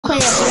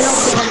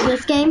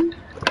this game,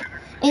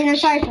 and I'm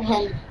sorry for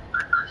him.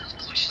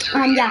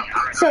 Yeah.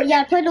 So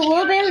yeah, I played a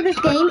little bit of this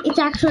game. It's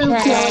actually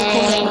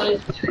really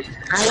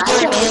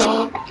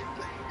cool.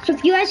 So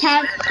if you guys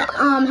have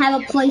a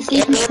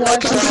PlayStation 4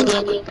 or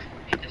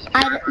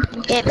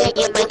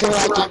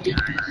something,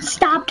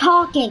 stop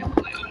talking.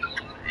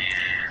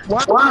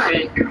 What?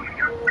 Why?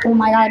 Oh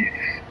my god.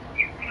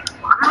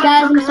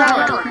 Guys, I'm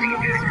sorry.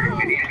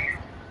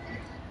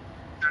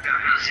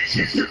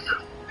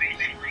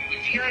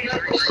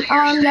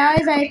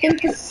 Guys, I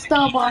think this is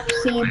still a box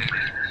seed.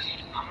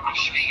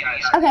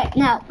 Okay,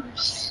 now.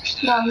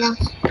 No.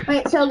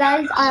 Wait, so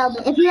guys,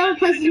 if you have a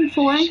PlayStation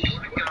 4,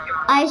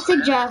 I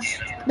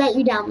suggest that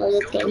you download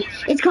this game.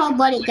 It's called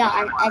Let It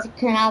Die, as you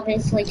can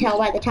obviously tell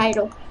by the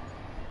title.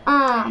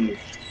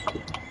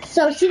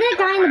 So see that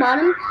guy in the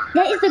bottom?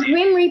 That is the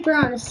Grim Reaper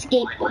on a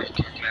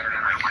skateboard.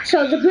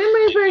 So the Grim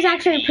Reaper is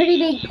actually a pretty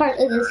big part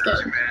of this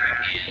game.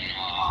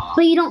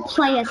 But you don't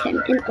play as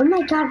him. And oh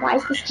my god, why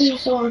is this game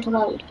so long to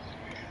load?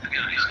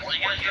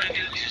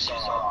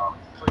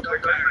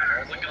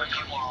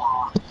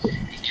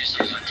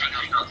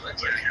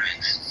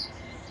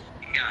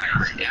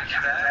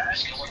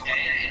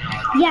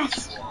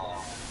 Yes.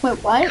 Wait,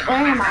 what? Where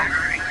am I?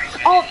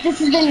 Oh, this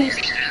is the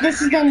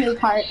new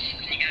part.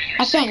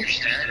 I think.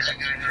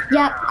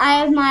 Yep, I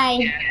have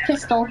my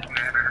pistol.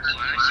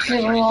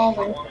 The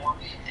revolver.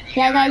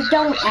 Yeah, guys,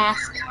 don't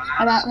ask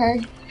about her.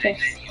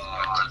 Just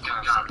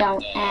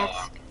don't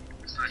ask.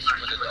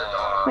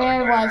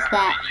 Where was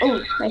that?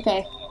 Oh, right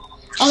there.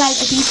 Oh,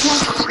 guys, if you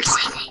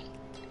press...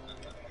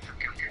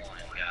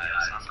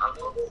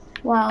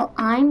 Well,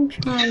 I'm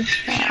trying to...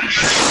 Stop!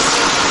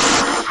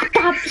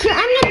 Here,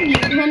 I'm gonna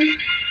mute him.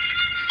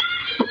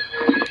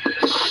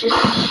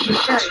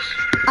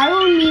 I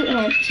will mute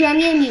him. Here, I'm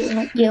gonna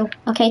mute you.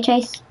 Okay,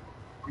 Chase?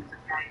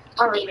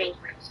 I'm leaving.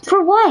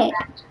 For what?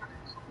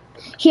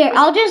 Here,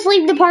 I'll just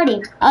leave the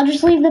party. I'll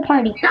just leave the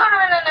party. No.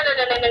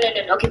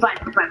 Okay, fine.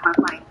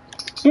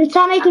 Just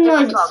stop making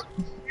noises.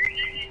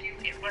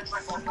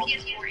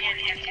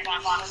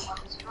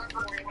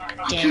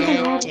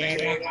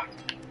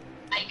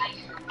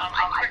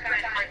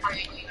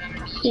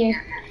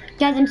 Here.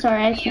 Guys, I'm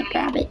sorry, I can't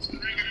grab it.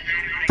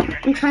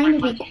 I'm trying to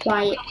be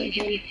quiet for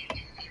him.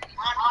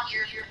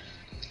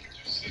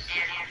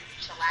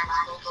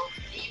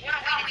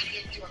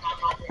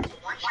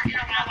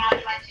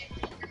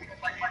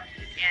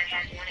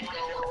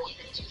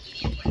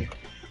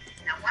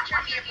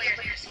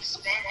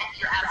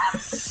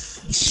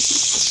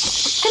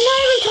 I'm not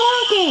even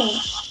talking!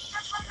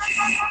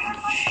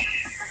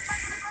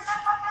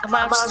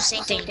 About the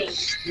same thing.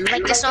 You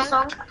like this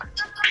song?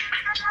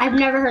 I've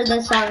never heard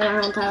this song in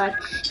my entire life.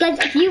 Guys,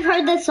 if you've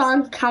heard this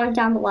song, comment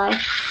down below.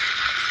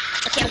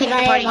 Okay, because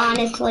I have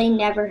honestly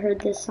never heard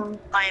this song.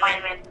 Bye,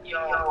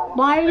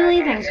 Why are you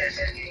leaving?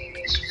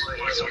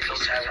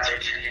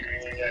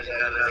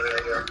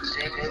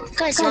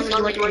 Guys,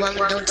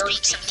 don't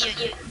speak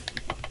something.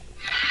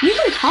 You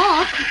can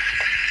talk.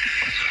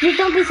 Just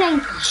don't be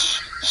saying shh.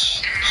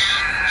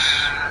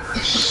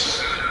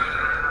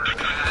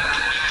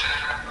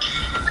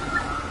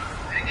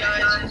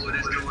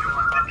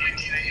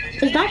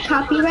 Is that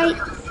copyright?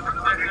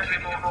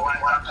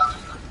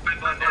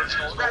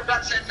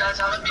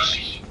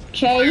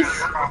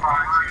 Chase?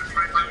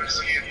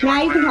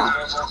 Now you can talk.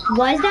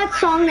 Was that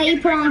song that you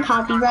put on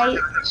copyright?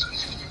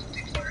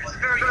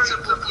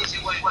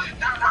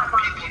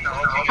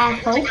 I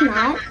hope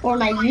not, or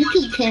my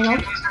YouTube channel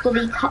will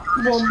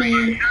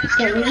be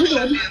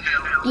deleted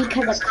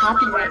because of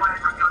copyright.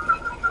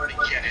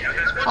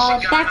 Oh,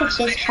 back at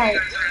this part.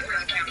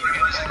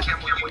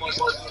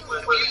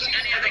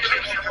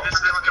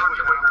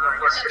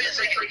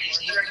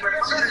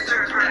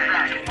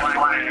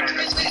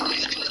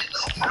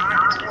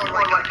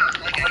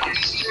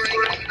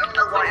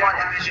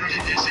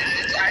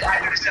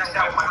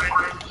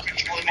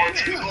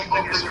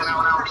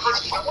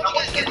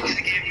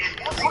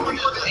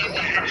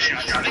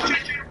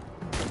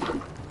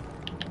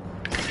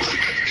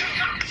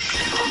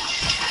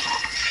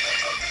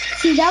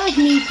 See, that was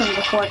me from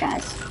before,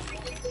 guys.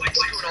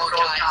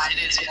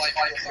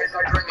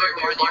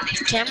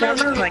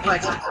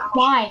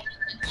 Why?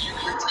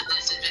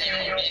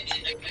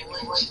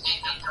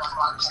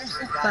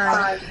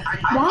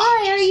 Why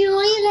are you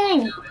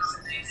leaving?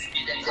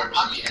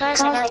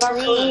 Because I got to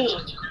leave.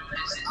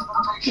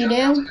 You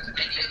do?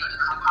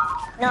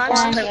 No,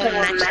 I'm just playing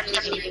with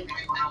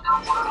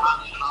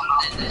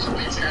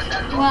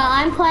Well,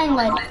 I'm playing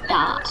with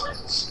Dot.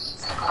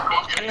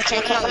 I'm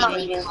not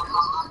leaving.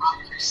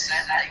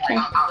 Okay.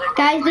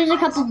 Guys, there's a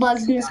couple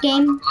bugs in this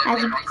game,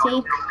 as you can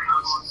see.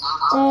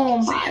 Oh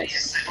my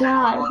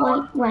god,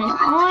 what went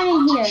on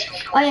in here?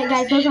 Oh yeah,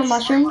 guys, those are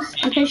mushrooms.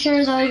 I'm pretty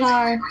sure those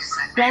are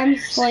REM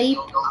sleep.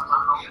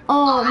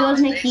 Oh, those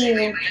make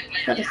you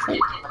go to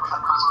sleep.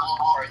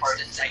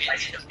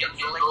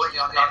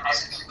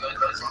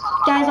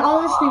 Guys,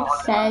 all this thing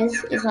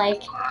says is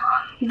like,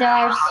 there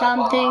are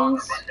some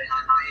things,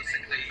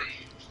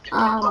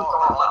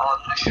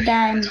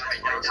 then,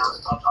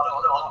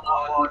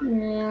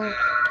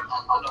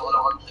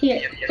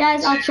 Here,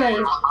 guys, I'll show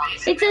you.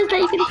 It says that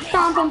you can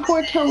stomp on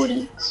poor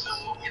Toady.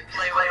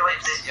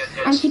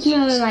 I'm keeping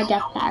him in my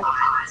death bag.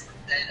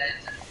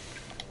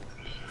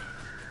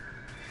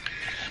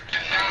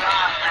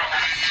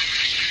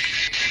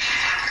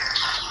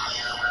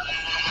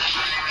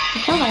 I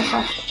killed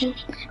myself.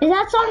 Is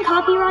that song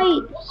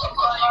copyright?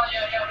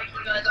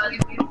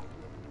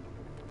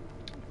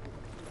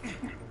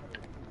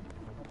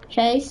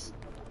 Chase?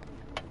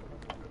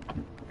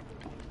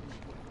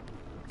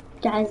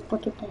 Guys,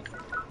 look at this.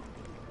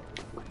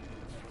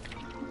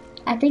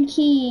 I think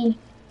he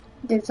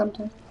did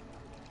something.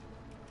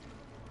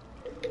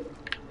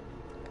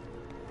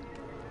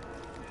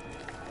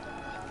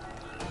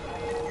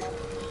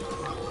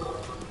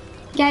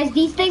 Guys,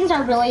 these things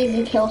are really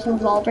easy to kill with a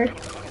revolver.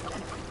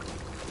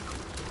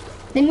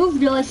 They move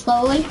really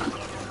slowly.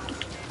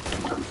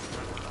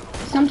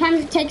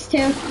 Sometimes it takes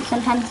 2,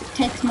 sometimes it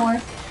takes more.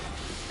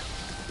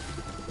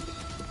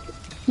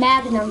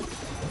 Magnum.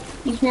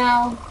 You can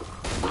now...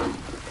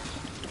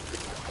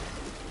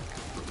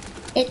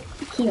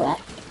 He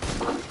left.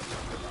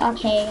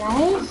 Okay,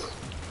 guys.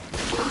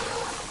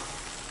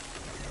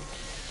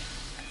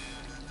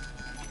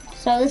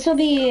 So this will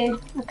be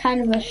a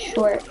kind of a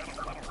short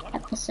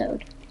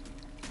episode.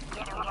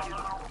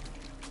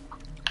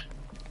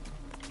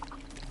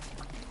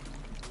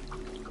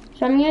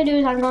 So what I'm gonna do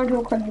is I'm going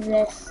to equip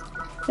this,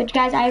 which,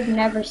 guys, I've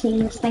never seen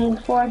this thing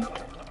before.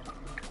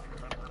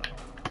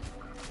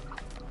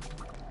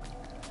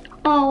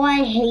 Oh,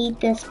 I hate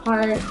this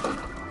part.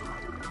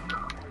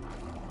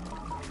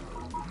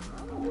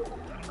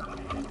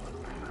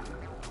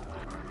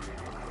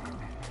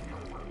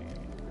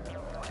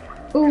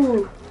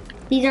 Ooh,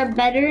 these are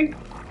better.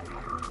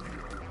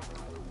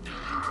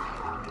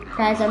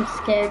 Guys, I'm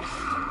scared.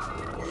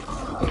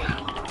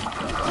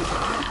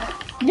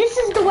 This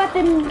is the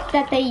weapon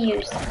that they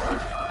use.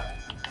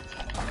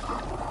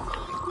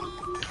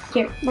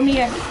 Here, let me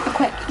just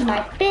equip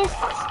my fists.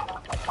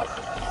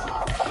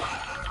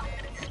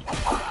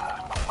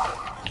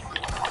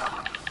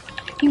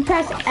 You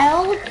press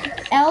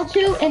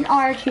L2 and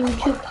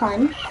R2 to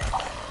punch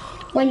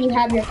when you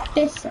have your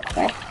fists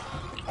equipped.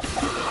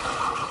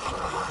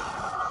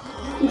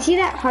 You see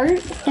that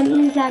heart? That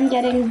means I'm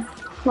getting,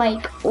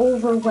 like,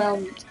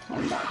 overwhelmed,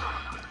 kind of.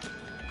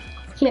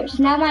 Here,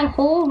 so now my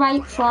whole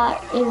right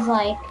slot is,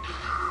 like,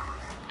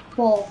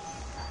 full.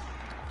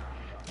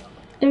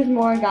 There's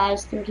more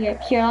guys through here.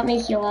 Here, let me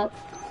heal up.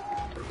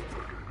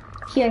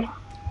 Here.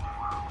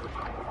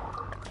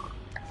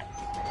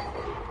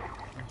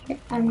 Here,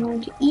 I'm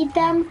going to eat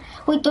them.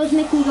 Wait, those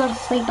make me go to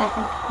sleep, I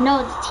think.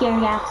 No, it's tear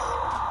gas.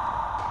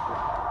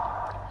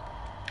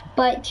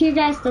 But tear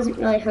gas doesn't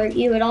really hurt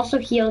you. It also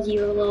heals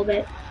you a little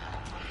bit.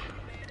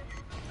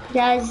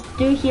 Guys,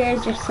 through here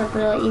is just some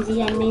really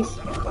easy enemies.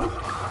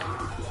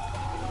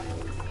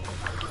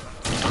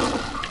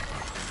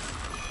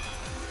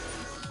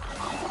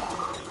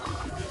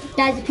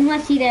 Guys, if you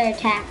want to see their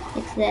attack,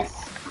 it's this.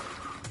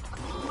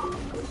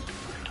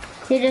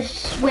 They just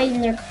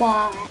swing their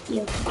claw at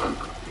you.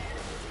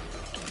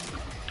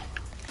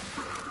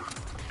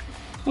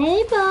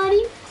 Hey,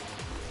 buddy.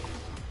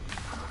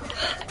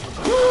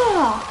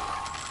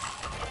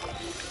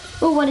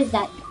 Oh, what is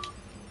that?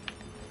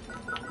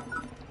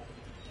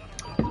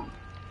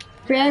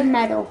 Red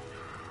metal.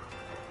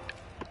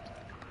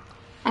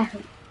 I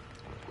heard.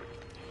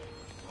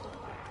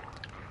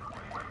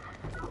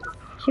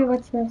 Here,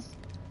 what's this?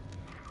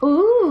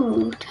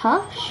 Ooh,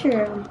 tough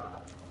shroom.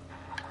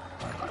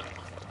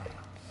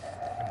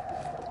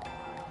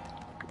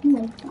 Oh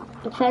my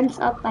god. Defense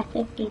up by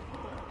 50.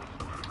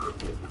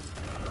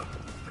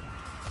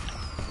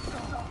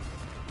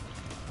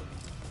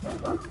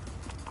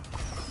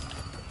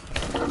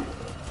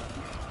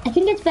 I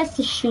think it's best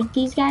to shoot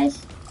these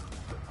guys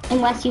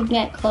unless you can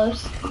get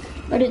close.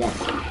 Or do this.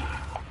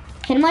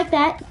 Hit him like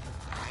that.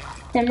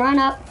 Then run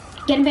up,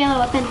 get a melee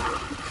weapon,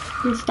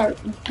 and start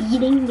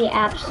beating the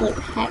absolute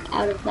heck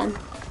out of them.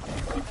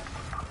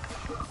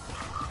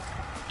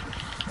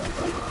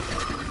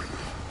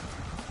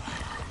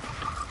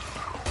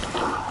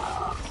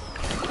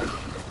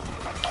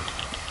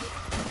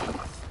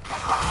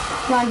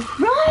 Run,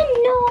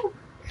 run, no!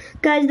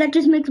 Guys, that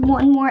just makes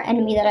one more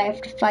enemy that I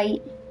have to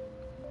fight.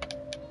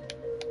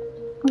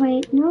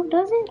 Wait, no,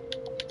 does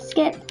it?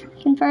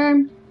 Skip,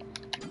 confirm.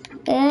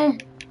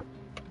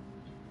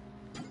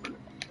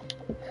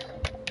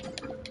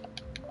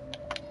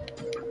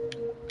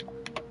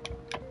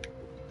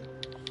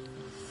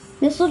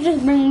 This will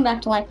just bring me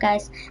back to life,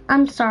 guys.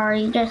 I'm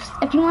sorry, just,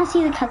 if you want to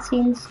see the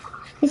cutscenes,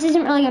 this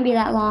isn't really going to be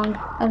that long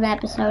of an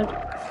episode.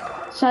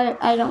 So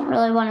I don't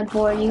really want to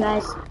bore you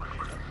guys.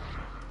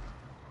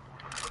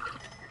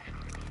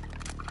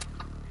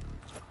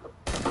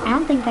 I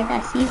don't think that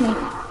guy sees me.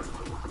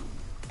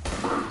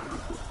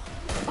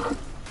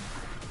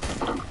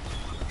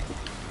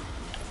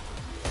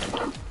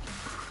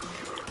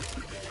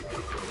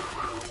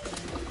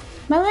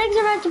 My legs are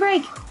about to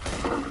break.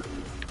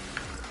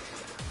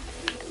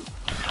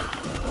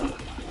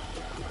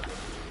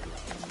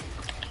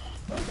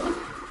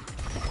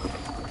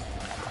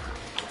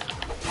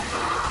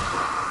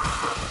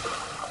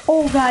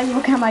 Oh guys,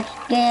 look how much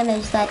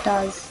damage that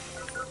does.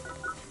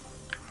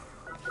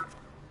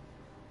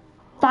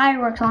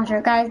 Fireworks launcher.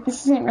 Guys,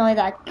 this isn't really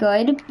that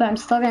good, but I'm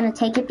still gonna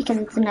take it because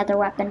it's another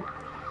weapon.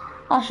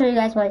 I'll show you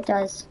guys what it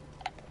does.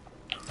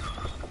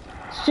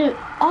 So,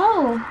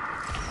 oh!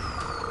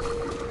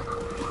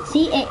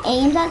 See, it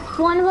aims at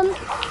one of them,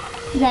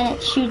 then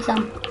it shoots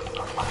them.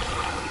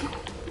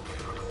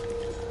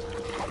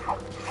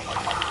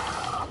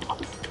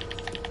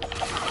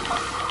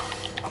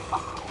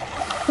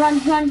 Run,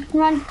 run,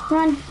 run,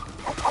 run.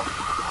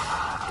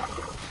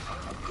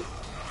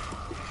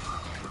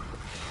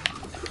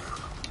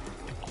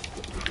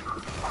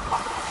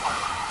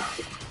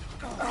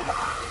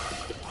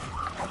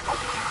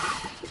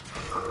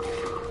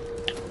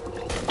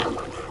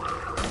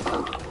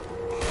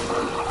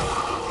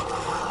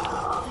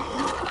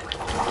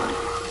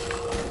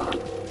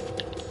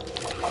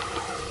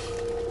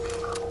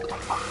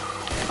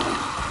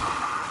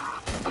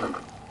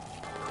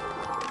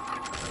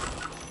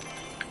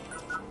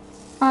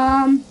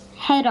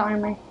 Head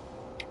armor.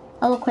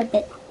 I'll equip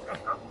it.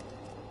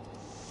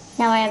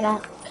 Now I have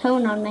a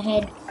cone on my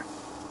head.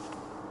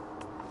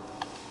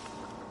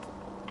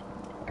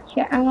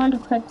 Here, I want to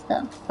equip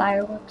the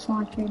fireworks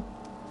launcher.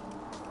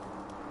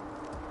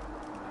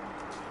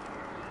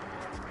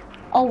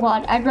 Oh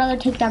god, I'd rather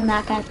take down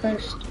that guy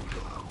first.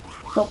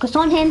 Focus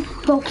on him!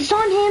 Focus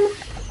on him!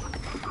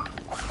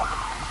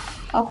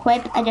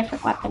 Equip a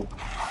different weapon.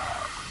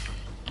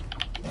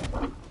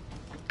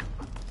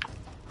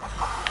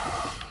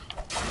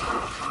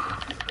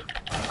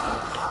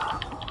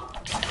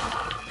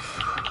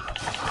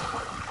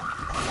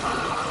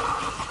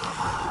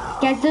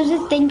 Guys, there's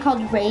this thing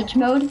called rage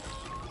mode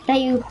that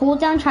you hold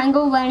down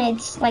triangle when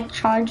it's like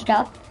charged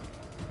up.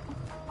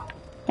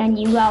 Then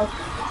you go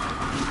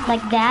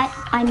like that.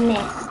 I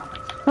missed.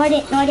 Not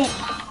it, not it.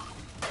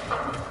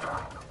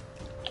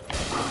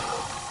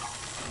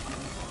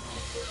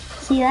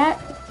 See that?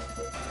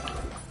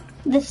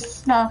 This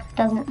stuff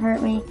doesn't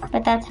hurt me,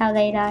 but that's how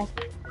they die.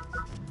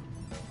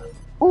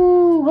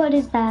 Ooh, what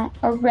is that?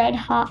 A red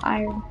hot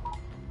iron.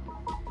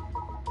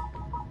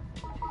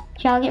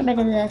 Okay, I'll get rid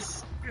of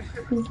this.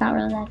 It's not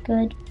really that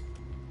good.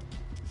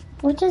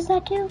 What does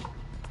that do?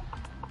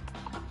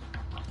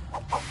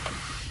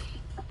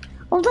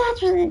 Oh,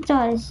 that's what it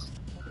does.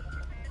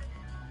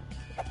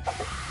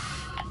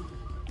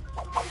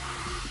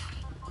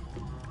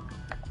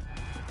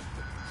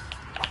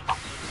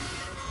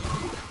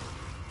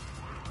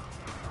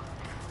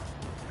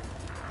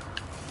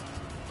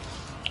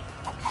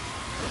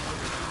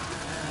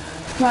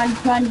 Run,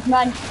 run,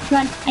 run,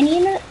 run. I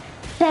need a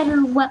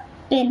better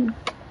weapon.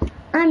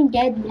 I'm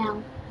dead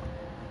now.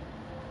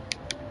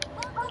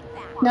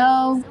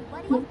 No. So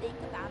what do you think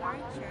about our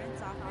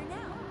insurance offer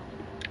now?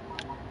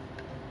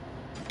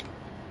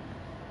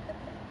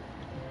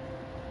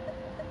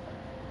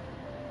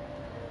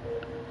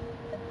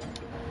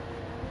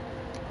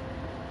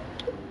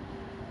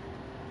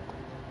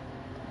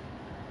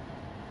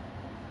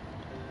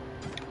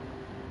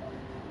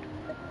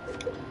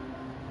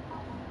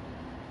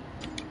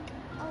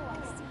 Oh, I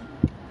see.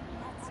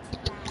 That's too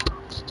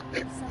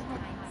bad.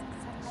 Sometimes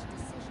such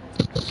decisions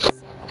are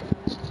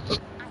necessary.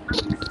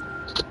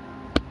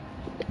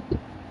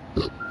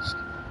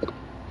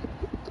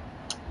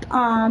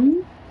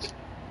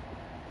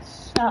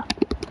 So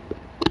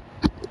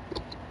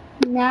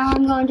now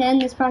I'm going to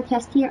end this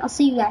broadcast here. I'll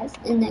see you guys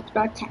in the next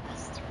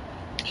broadcast.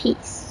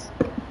 Peace.